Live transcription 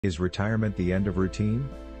Is retirement the end of routine?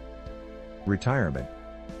 Retirement.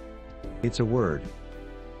 It's a word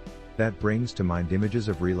that brings to mind images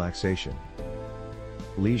of relaxation,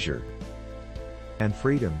 leisure, and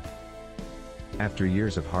freedom. After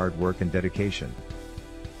years of hard work and dedication,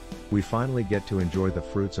 we finally get to enjoy the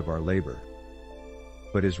fruits of our labor.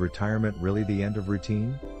 But is retirement really the end of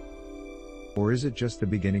routine? Or is it just the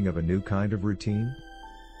beginning of a new kind of routine?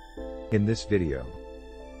 In this video,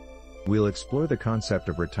 we'll explore the concept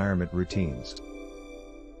of retirement routines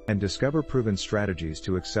and discover proven strategies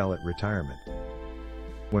to excel at retirement.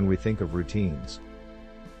 When we think of routines,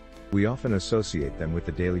 we often associate them with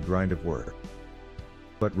the daily grind of work.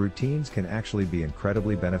 But routines can actually be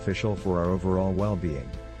incredibly beneficial for our overall well-being.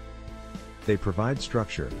 They provide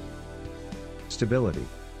structure, stability,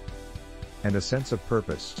 and a sense of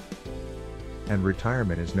purpose. And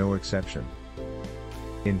retirement is no exception.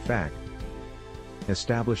 In fact,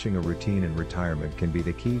 establishing a routine in retirement can be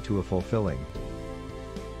the key to a fulfilling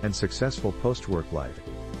and successful post-work life.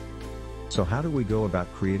 So how do we go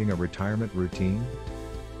about creating a retirement routine?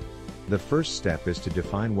 The first step is to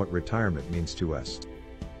define what retirement means to us.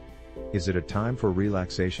 Is it a time for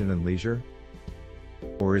relaxation and leisure?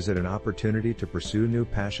 Or is it an opportunity to pursue new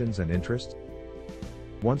passions and interests?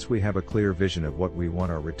 Once we have a clear vision of what we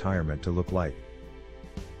want our retirement to look like,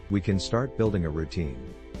 we can start building a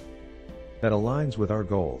routine that aligns with our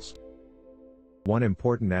goals. One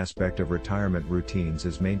important aspect of retirement routines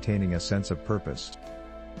is maintaining a sense of purpose.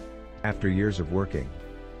 After years of working,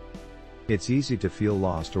 it's easy to feel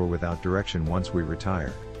lost or without direction once we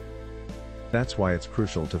retire. That's why it's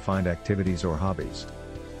crucial to find activities or hobbies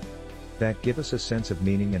that give us a sense of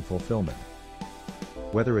meaning and fulfillment.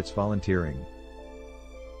 Whether it's volunteering,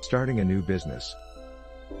 starting a new business,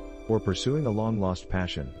 or pursuing a long-lost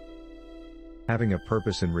passion, having a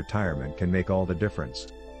purpose in retirement can make all the difference.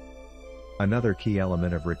 Another key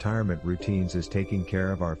element of retirement routines is taking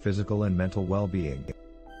care of our physical and mental well-being.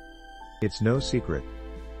 It's no secret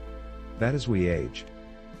that as we age,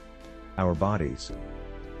 our bodies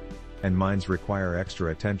and minds require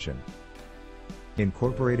extra attention.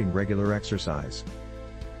 Incorporating regular exercise,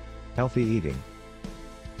 healthy eating,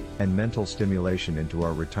 and mental stimulation into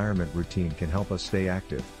our retirement routine can help us stay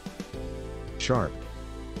active, sharp,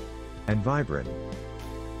 and vibrant.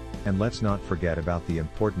 And let's not forget about the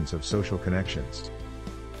importance of social connections.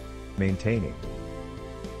 Maintaining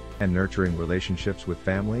and nurturing relationships with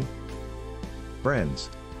family, friends,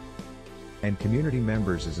 and community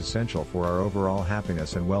members is essential for our overall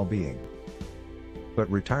happiness and well-being. But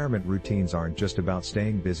retirement routines aren't just about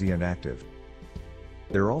staying busy and active.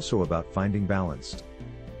 They're also about finding balance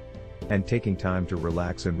and taking time to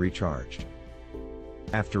relax and recharge.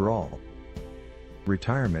 After all,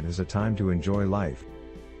 retirement is a time to enjoy life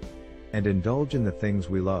and indulge in the things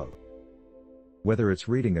we love. Whether it's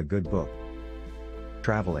reading a good book,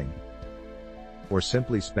 traveling, or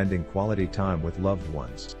simply spending quality time with loved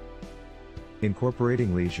ones.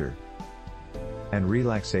 Incorporating leisure and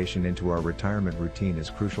relaxation into our retirement routine is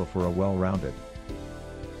crucial for a well-rounded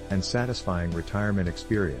and satisfying retirement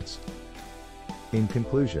experience. In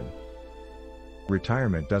conclusion,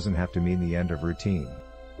 retirement doesn't have to mean the end of routine.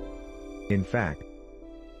 In fact,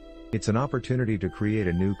 it's an opportunity to create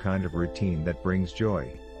a new kind of routine that brings joy,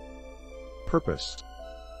 purpose,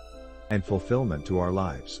 and fulfillment to our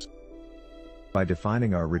lives. By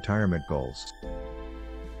defining our retirement goals,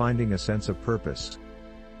 finding a sense of purpose,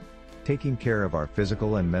 taking care of our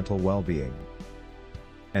physical and mental well-being,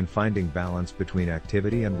 and finding balance between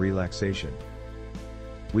activity and relaxation,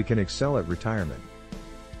 we can excel at retirement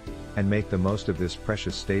and make the most of this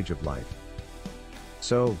precious stage of life.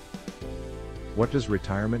 So, what does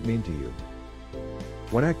retirement mean to you?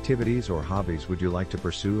 What activities or hobbies would you like to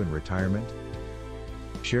pursue in retirement?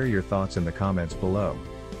 Share your thoughts in the comments below.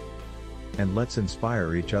 And let's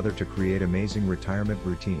inspire each other to create amazing retirement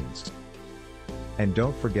routines. And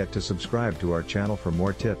don't forget to subscribe to our channel for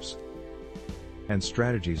more tips and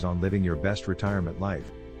strategies on living your best retirement life.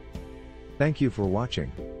 Thank you for watching.